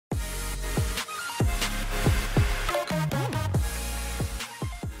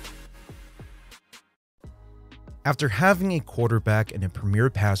After having a quarterback and a premier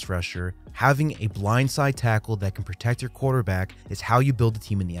pass rusher, having a blindside tackle that can protect your quarterback is how you build a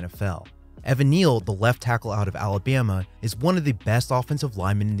team in the NFL. Evan Neal, the left tackle out of Alabama, is one of the best offensive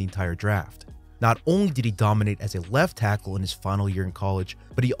linemen in the entire draft. Not only did he dominate as a left tackle in his final year in college,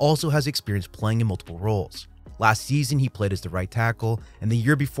 but he also has experience playing in multiple roles. Last season, he played as the right tackle, and the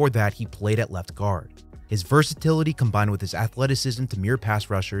year before that, he played at left guard. His versatility combined with his athleticism to mirror pass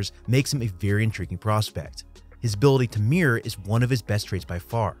rushers makes him a very intriguing prospect. His ability to mirror is one of his best traits by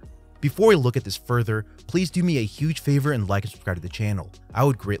far. Before we look at this further, please do me a huge favor and like and subscribe to the channel. I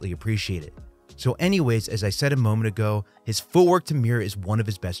would greatly appreciate it. So anyways, as I said a moment ago, his footwork to mirror is one of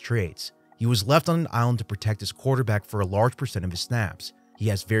his best traits. He was left on an island to protect his quarterback for a large percent of his snaps. He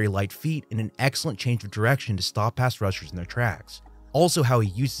has very light feet and an excellent change of direction to stop pass rushers in their tracks. Also, how he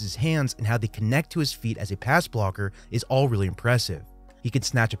uses his hands and how they connect to his feet as a pass blocker is all really impressive. He can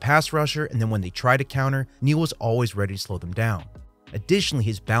snatch a pass rusher, and then when they try to counter, Neal was always ready to slow them down. Additionally,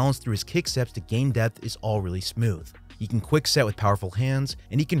 his balance through his kick steps to gain depth is all really smooth. He can quick set with powerful hands,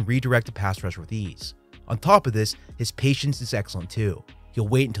 and he can redirect a pass rusher with ease. On top of this, his patience is excellent too. He'll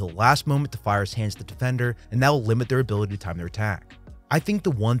wait until the last moment to fire his hands to the defender, and that will limit their ability to time their attack. I think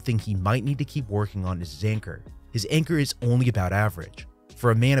the one thing he might need to keep working on is his anchor. His anchor is only about average. For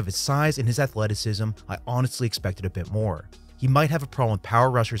a man of his size and his athleticism, I honestly expected a bit more. He might have a problem with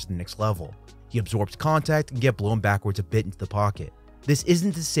power rushers at the next level. He absorbs contact and get blown backwards a bit into the pocket. This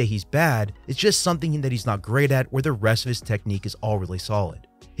isn't to say he's bad, it's just something that he's not great at where the rest of his technique is all really solid.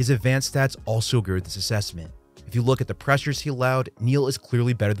 His advanced stats also agree with this assessment. If you look at the pressures he allowed, Neal is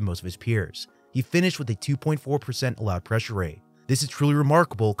clearly better than most of his peers. He finished with a 2.4% allowed pressure rate. This is truly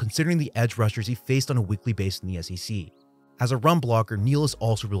remarkable considering the edge rushers he faced on a weekly basis in the SEC. As a run blocker, Neal is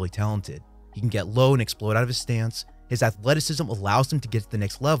also really talented. He can get low and explode out of his stance. His athleticism allows him to get to the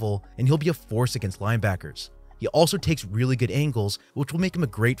next level, and he'll be a force against linebackers. He also takes really good angles, which will make him a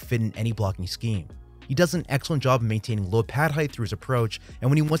great fit in any blocking scheme. He does an excellent job of maintaining low pad height through his approach, and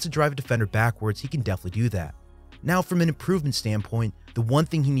when he wants to drive a defender backwards, he can definitely do that. Now, from an improvement standpoint, the one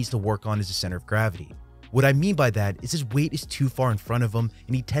thing he needs to work on is the center of gravity. What I mean by that is his weight is too far in front of him,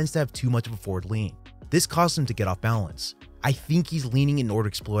 and he tends to have too much of a forward lean. This causes him to get off balance. I think he's leaning in order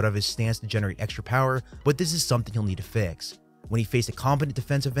to explode out of his stance to generate extra power, but this is something he'll need to fix. When he faces a competent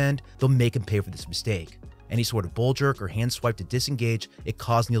defensive end, they'll make him pay for this mistake. Any sort of bull jerk or hand swipe to disengage, it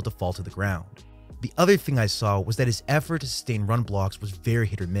caused Neal to fall to the ground. The other thing I saw was that his effort to sustain run blocks was very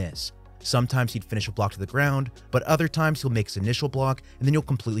hit or miss. Sometimes he'd finish a block to the ground, but other times he'll make his initial block and then he'll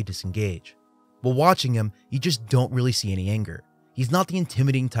completely disengage. While watching him, you just don't really see any anger. He's not the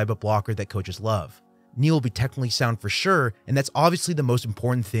intimidating type of blocker that coaches love. Neal will be technically sound for sure, and that's obviously the most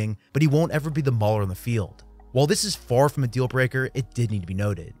important thing, but he won't ever be the mauler on the field. While this is far from a deal breaker, it did need to be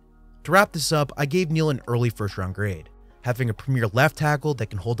noted. To wrap this up, I gave Neal an early first round grade. Having a premier left tackle that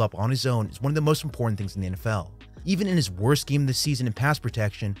can hold up on his own is one of the most important things in the NFL. Even in his worst game of the season in pass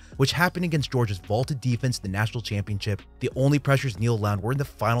protection, which happened against Georgia's vaulted defense in the national championship, the only pressures Neal allowed were in the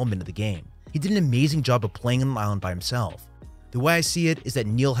final minute of the game. He did an amazing job of playing on the island by himself. The way I see it is that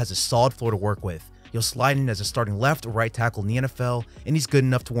Neal has a solid floor to work with. He'll slide in as a starting left or right tackle in the NFL, and he's good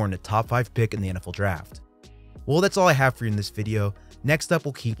enough to warrant a top 5 pick in the NFL draft. Well, that's all I have for you in this video. Next up,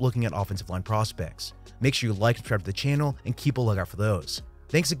 we'll keep looking at offensive line prospects. Make sure you like and subscribe to the channel and keep a lookout for those.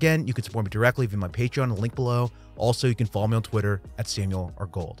 Thanks again. You can support me directly via my Patreon, link below. Also, you can follow me on Twitter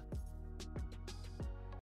 @SamuelRGold.